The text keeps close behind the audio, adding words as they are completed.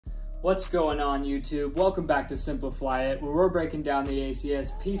What's going on YouTube? Welcome back to Simpli-Fly It, where we're breaking down the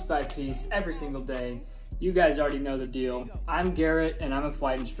ACS piece by piece every single day. You guys already know the deal. I'm Garrett and I'm a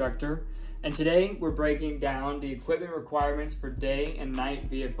flight instructor, and today we're breaking down the equipment requirements for day and night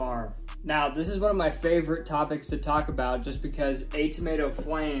VFR. Now this is one of my favorite topics to talk about just because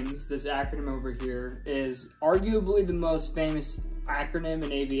ATOMATOFLAMES, this acronym over here, is arguably the most famous acronym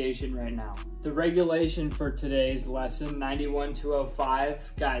in aviation right now. The regulation for today's lesson,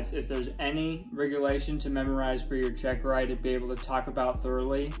 91205, guys, if there's any regulation to memorize for your check ride to be able to talk about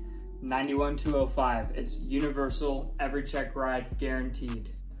thoroughly, 91205. It's universal, every check ride guaranteed.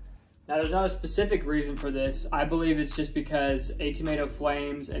 Now there's not a specific reason for this. I believe it's just because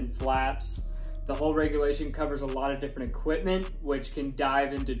ATOMATOFLAMES and flaps, the whole regulation covers a lot of different equipment, which can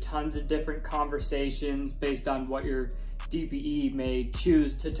dive into tons of different conversations based on what your DPE may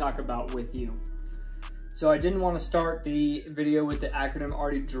choose to talk about with you. So I didn't want to start the video with the acronym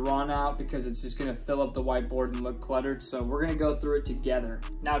already drawn out because it's just going to fill up the whiteboard and look cluttered, so we're going to go through it together.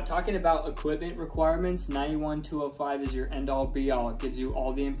 Now talking about equipment requirements, 91205 is your end-all be-all. It gives you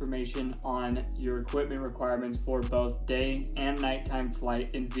all the information on your equipment requirements for both day and nighttime flight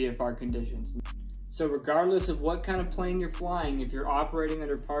in VFR conditions. So regardless of what kind of plane you're flying, if you're operating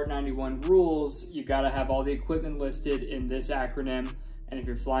under Part 91 rules, you gotta have all the equipment listed in this acronym. And if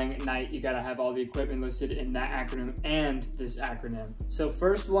you're flying at night, you gotta have all the equipment listed in that acronym and this acronym. So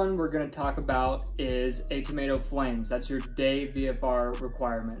first one we're gonna talk about is ATOMATOFLAMES. That's your day VFR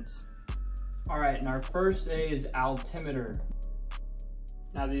requirements. All right, and our first A is Altimeter.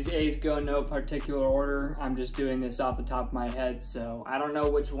 Now these A's go in no particular order. I'm just doing this off the top of my head, so I don't know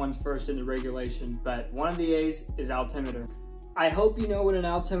which one's first in the regulation, but one of the A's is altimeter. I hope you know what an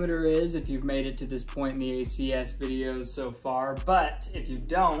altimeter is if you've made it to this point in the ACS videos so far, but if you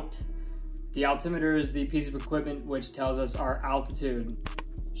don't, the altimeter is the piece of equipment which tells us our altitude.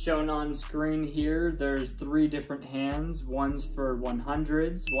 Shown on screen here, there's three different hands. One's for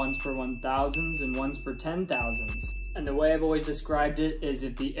 100s, one's for 1000s, and one's for 10,000s. And the way I've always described it is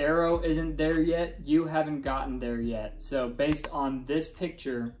if the arrow isn't there yet, you haven't gotten there yet. So based on this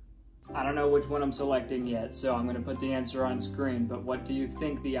picture, I don't know which one I'm selecting yet, so I'm gonna put the answer on screen, but what do you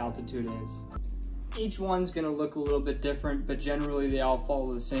think the altitude is? Each one's gonna look a little bit different, but generally they all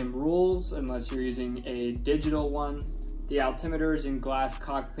follow the same rules unless you're using a digital one. The altimeters in glass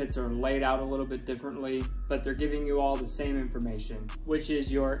cockpits are laid out a little bit differently, but they're giving you all the same information, which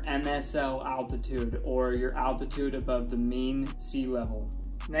is your MSL altitude, or your altitude above the mean sea level.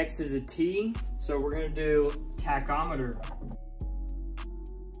 Next is a T, so we're gonna do tachometer.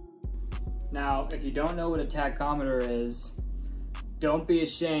 Now, if you don't know what a tachometer is, don't be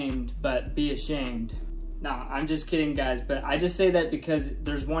ashamed, but be ashamed. Nah, I'm just kidding, guys, but I just say that because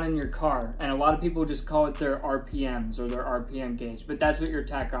there's one in your car, and a lot of people just call it their RPMs or their RPM gauge, but that's what your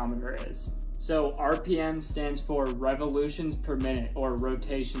tachometer is. So RPM stands for revolutions per minute, or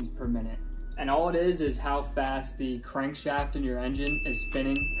rotations per minute. And all it is how fast the crankshaft in your engine is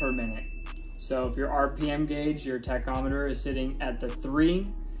spinning per minute. So if your RPM gauge, your tachometer is sitting at the 3,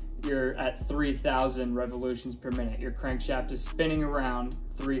 you're at 3,000 revolutions per minute. Your crankshaft is spinning around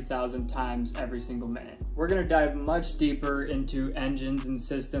 3,000 times every single minute. We're gonna dive much deeper into engines and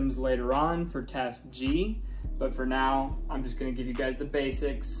systems later on for task G, but for now, I'm just gonna give you guys the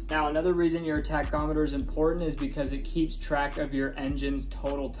basics. Now, another reason your tachometer is important is because it keeps track of your engine's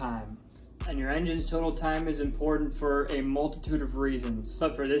total time. And your engine's total time is important for a multitude of reasons.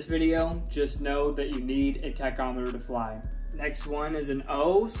 But for this video, just know that you need a tachometer to fly. Next one is an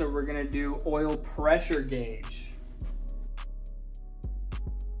O, so we're gonna do oil pressure gauge.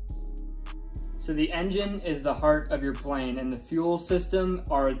 So the engine is the heart of your plane, and the fuel system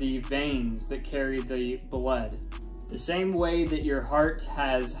are the veins that carry the blood. The same way that your heart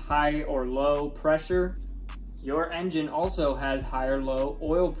has high or low pressure, your engine also has high or low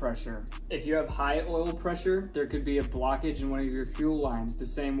oil pressure. If you have high oil pressure, there could be a blockage in one of your fuel lines, the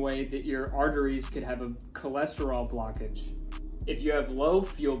same way that your arteries could have a cholesterol blockage. If you have low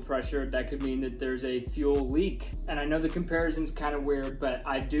fuel pressure, that could mean that there's a fuel leak. And I know the comparison's kind of weird, but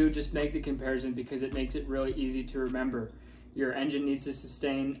I do just make the comparison because it makes it really easy to remember. Your engine needs to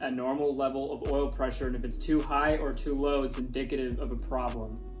sustain a normal level of oil pressure, and if it's too high or too low, it's indicative of a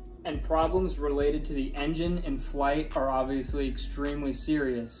problem. And problems related to the engine in flight are obviously extremely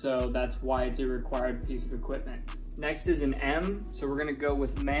serious, so that's why it's a required piece of equipment. Next is an M, so we're gonna go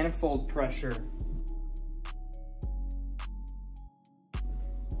with manifold pressure.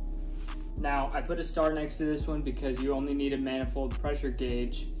 Now, I put a star next to this one because you only need a manifold pressure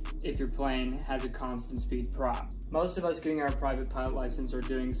gauge if your plane has a constant speed prop. Most of us getting our private pilot license are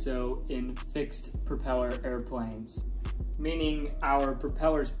doing so in fixed propeller airplanes. meaning our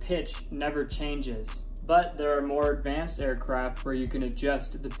propeller's pitch never changes. But there are more advanced aircraft where you can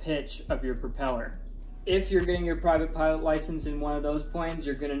adjust the pitch of your propeller. If you're getting your private pilot license in one of those planes,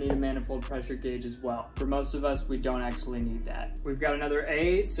 you're going to need a manifold pressure gauge as well. For most of us, we don't actually need that. We've got another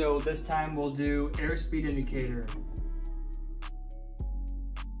A, so this time we'll do Airspeed Indicator.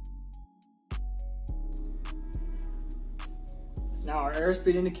 Now our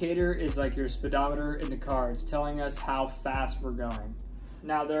airspeed indicator is like your speedometer in the car. It's telling us how fast we're going.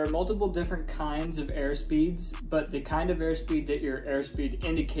 Now there are multiple different kinds of airspeeds, but the kind of airspeed that your airspeed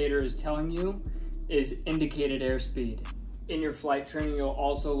indicator is telling you is indicated airspeed. In your flight training, you'll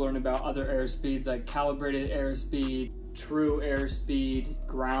also learn about other airspeeds like calibrated airspeed, true airspeed,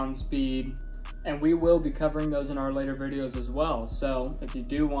 ground speed, and we will be covering those in our later videos as well. So if you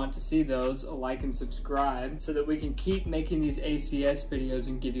do want to see those, like and subscribe so that we can keep making these ACS videos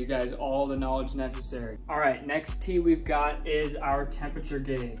and give you guys all the knowledge necessary. All right, next T we've got is our temperature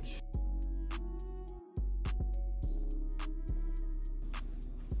gauge.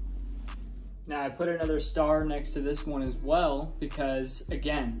 Now I put another star next to this one as well because,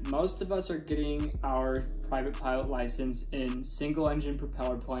 again, most of us are getting our private pilot license in single engine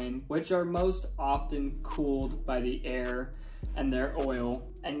propeller plane, which are most often cooled by the air and their oil,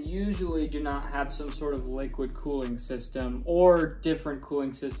 and usually do not have some sort of liquid cooling system or different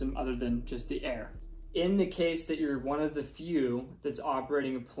cooling system other than just the air. In the case that you're one of the few that's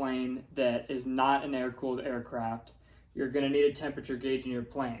operating a plane that is not an air-cooled aircraft, you're going to need a temperature gauge in your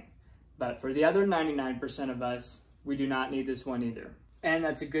plane. But for the other 99% of us, we do not need this one either. And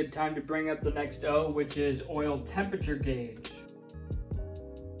that's a good time to bring up the next O, which is oil temperature gauge.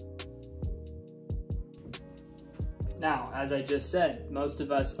 Now, as I just said, most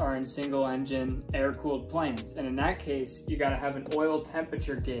of us are in single engine air-cooled planes. And in that case, you gotta have an oil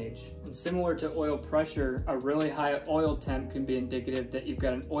temperature gauge. And similar to oil pressure, a really high oil temp can be indicative that you've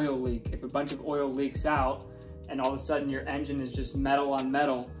got an oil leak. If a bunch of oil leaks out and all of a sudden your engine is just metal on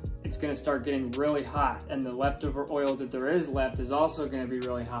metal, it's going to start getting really hot, and the leftover oil that there is left is also going to be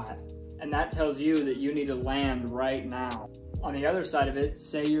really hot. And that tells you that you need to land right now. On the other side of it,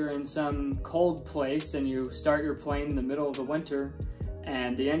 say you're in some cold place and you start your plane in the middle of the winter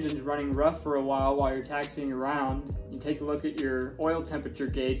and the engine's running rough for a while you're taxiing around. You take a look at your oil temperature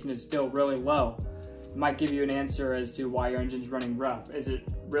gauge and it's still really low. It might give you an answer as to why your engine's running rough. Is it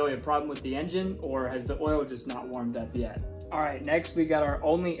really a problem with the engine, or has the oil just not warmed up yet? All right, next we got our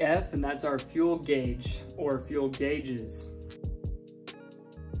only F, and that's our fuel gauge, or fuel gauges.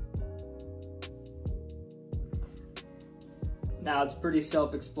 Now it's pretty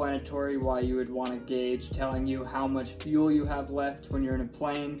self-explanatory why you would want a gauge telling you how much fuel you have left when you're in a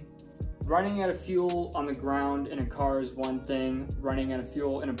plane. Running out of fuel on the ground in a car is one thing. Running out of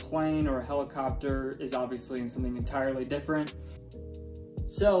fuel in a plane or a helicopter is obviously something entirely different.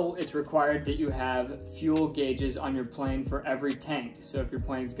 So it's required that you have fuel gauges on your plane for every tank. So if your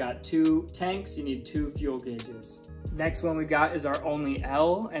plane's got 2 tanks, you need 2 fuel gauges. Next one we got is our only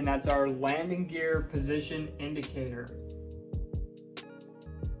L, and that's our landing gear position indicator.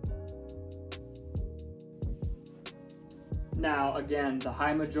 Now, again, the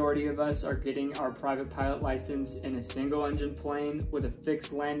high majority of us are getting our private pilot license in a single engine plane with a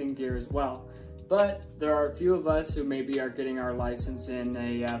fixed landing gear as well. But there are a few of us who maybe are getting our license in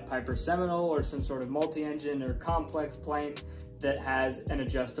a Piper Seminole or some sort of multi-engine or complex plane that has an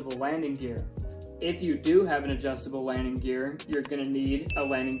adjustable landing gear. If you do have an adjustable landing gear, you're going to need a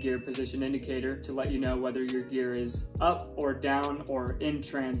landing gear position indicator to let you know whether your gear is up or down or in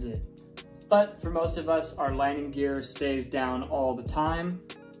transit. But for most of us, our landing gear stays down all the time,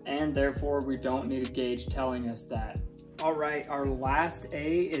 and therefore we don't need a gauge telling us that. All right, our last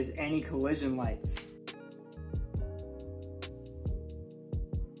A is anti-collision lights.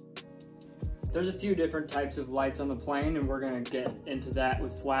 There's a few different types of lights on the plane, and we're gonna get into that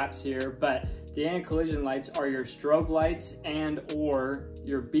with flaps here, but the anti-collision lights are your strobe lights and or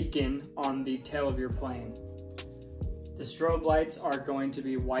your beacon on the tail of your plane. The strobe lights are going to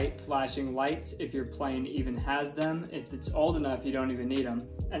be white flashing lights if your plane even has them. If it's old enough, you don't even need them.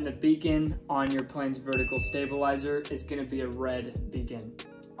 And the beacon on your plane's vertical stabilizer is going to be a red beacon.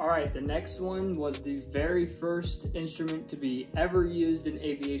 All right, the next one was the very first instrument to be ever used in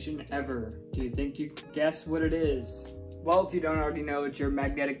aviation ever. Do you think you could guess what it is? Well, if you don't already know, it's your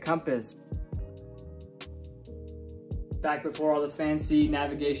magnetic compass. Back before all the fancy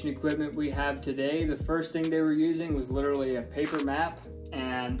navigation equipment we have today, the first thing they were using was literally a paper map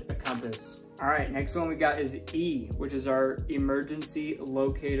and a compass. All right, next one we got is E, which is our emergency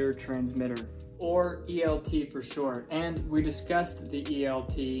locator transmitter. or ELT for short. And we discussed the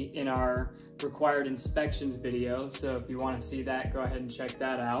ELT in our required inspections video, so if you want to see that, go ahead and check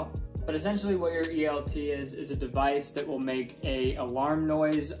that out. But essentially what your ELT is a device that will make an alarm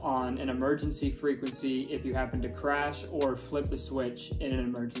noise on an emergency frequency if you happen to crash or flip the switch in an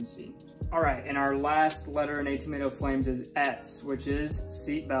emergency. All right, and our last letter in ATOMATOFLAMES is S, which is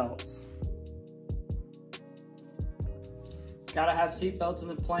seatbelts. Gotta have seatbelts in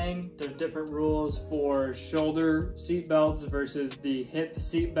the plane. There's different rules for shoulder seatbelts versus the hip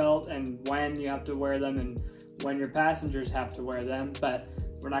seatbelt and when you have to wear them and when your passengers have to wear them, but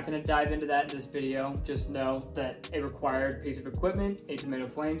we're not going to dive into that in this video. Just know that a required piece of equipment,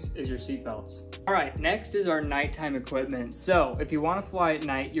 ATOMATOFLAMES, is your seatbelts. All right, next is our nighttime equipment. So if you want to fly at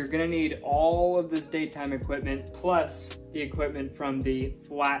night, you're going to need all of this daytime equipment plus the equipment from the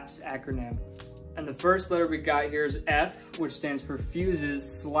FLAPS acronym. And the first letter we got here is F, which stands for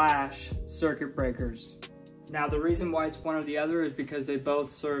fuses / circuit breakers. Now the reason why it's one or the other is because they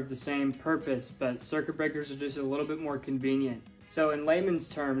both serve the same purpose, but circuit breakers are just a little bit more convenient. So in layman's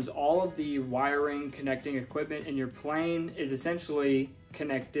terms, all of the wiring connecting equipment in your plane is essentially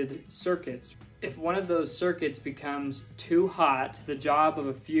connected circuits. If one of those circuits becomes too hot, the job of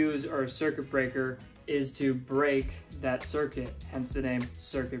a fuse or a circuit breaker is to break that circuit, hence the name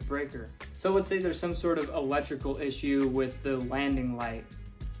circuit breaker. So let's say there's some sort of electrical issue with the landing light.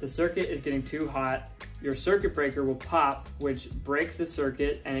 The circuit is getting too hot, your circuit breaker will pop, which breaks the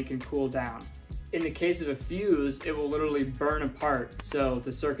circuit and it can cool down. In the case of a fuse, it will literally burn apart, so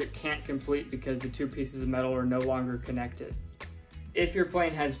the circuit can't complete because the two pieces of metal are no longer connected. If your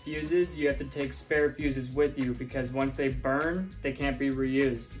plane has fuses, you have to take spare fuses with you because once they burn, they can't be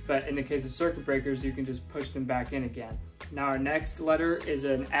reused. But in the case of circuit breakers, you can just push them back in again. Now our next letter is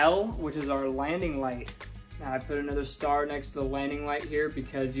an L, which is our landing light. Now I put another star next to the landing light here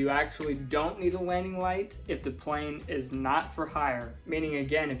because you actually don't need a landing light if the plane is not for hire. Meaning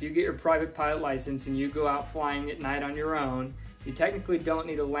again, if you get your private pilot license and you go out flying at night on your own, you technically don't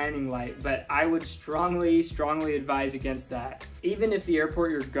need a landing light, but I would strongly advise against that. Even if the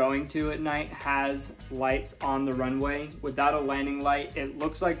airport you're going to at night has lights on the runway, without a landing light, it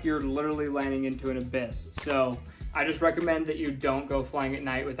looks like you're literally landing into an abyss. So I just recommend that you don't go flying at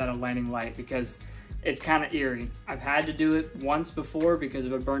night without a landing light because it's kind of eerie. I've had to do it once before because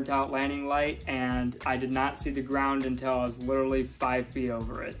of a burnt out landing light and I did not see the ground until I was literally 5 feet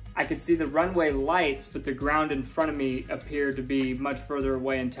over it. I could see the runway lights, but the ground in front of me appeared to be much further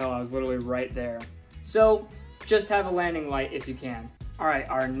away until I was literally right there. So just have a landing light if you can. All right,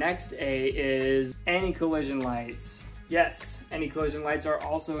 our next A is anti-collision lights. Yes, anti-collision lights are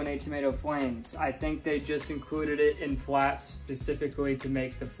also in ATOMATOFLAMES. I think they just included it in FLAPS specifically to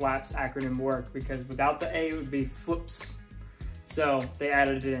make the FLAPS acronym work because without the A it would be FLIPS. So they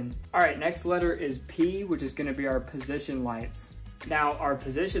added it in. All right, next letter is P, which is gonna be our position lights. Now our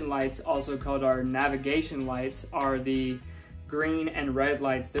position lights, also called our navigation lights, are the green and red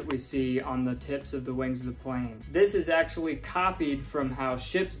lights that we see on the tips of the wings of the plane. This is actually copied from how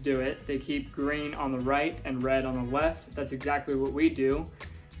ships do it. They keep green on the right and red on the left. That's exactly what we do.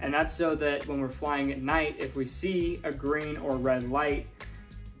 And that's so that when we're flying at night, if we see a green or red light,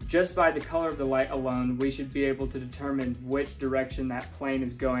 just by the color of the light alone, we should be able to determine which direction that plane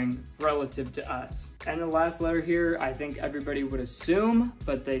is going relative to us. And the last letter here, I think everybody would assume,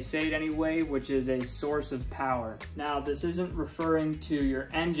 but they say it anyway, which is a source of power. Now, this isn't referring to your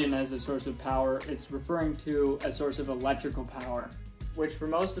engine as a source of power, it's referring to a source of electrical power, which for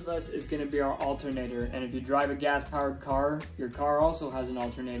most of us is gonna be our alternator. And if you drive a gas-powered car, your car also has an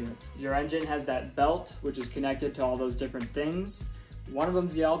alternator. Your engine has that belt, which is connected to all those different things. One of them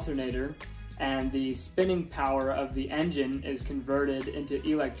is the alternator, and the spinning power of the engine is converted into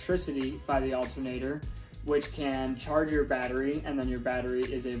electricity by the alternator, which can charge your battery, and then your battery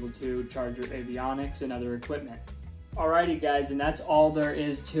is able to charge your avionics and other equipment. Alrighty guys, and that's all there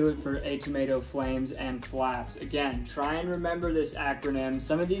is to it for ATOMATOFLAMES and FLAPS. Again, try and remember this acronym.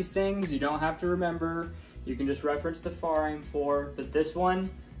 Some of these things you don't have to remember. You can just reference the FAR I'm for, but this one,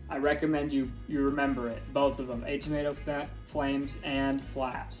 I recommend you remember it, both of them, ATOMATOFLAMES and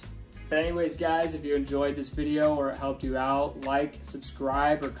FLAPS. But anyways guys, if you enjoyed this video or it helped you out, like,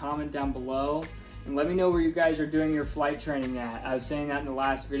 subscribe, or comment down below. And let me know where you guys are doing your flight training at. I was saying that in the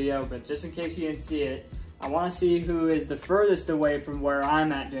last video, but just in case you didn't see it, I want to see who is the furthest away from where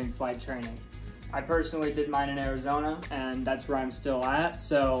I'm at doing flight training. I personally did mine in Arizona, and that's where I'm still at,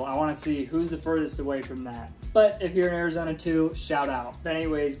 so I want to see who's the furthest away from that. But if you're in Arizona too, shout out. But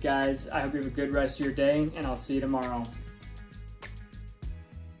anyways, guys, I hope you have a good rest of your day, and I'll see you tomorrow.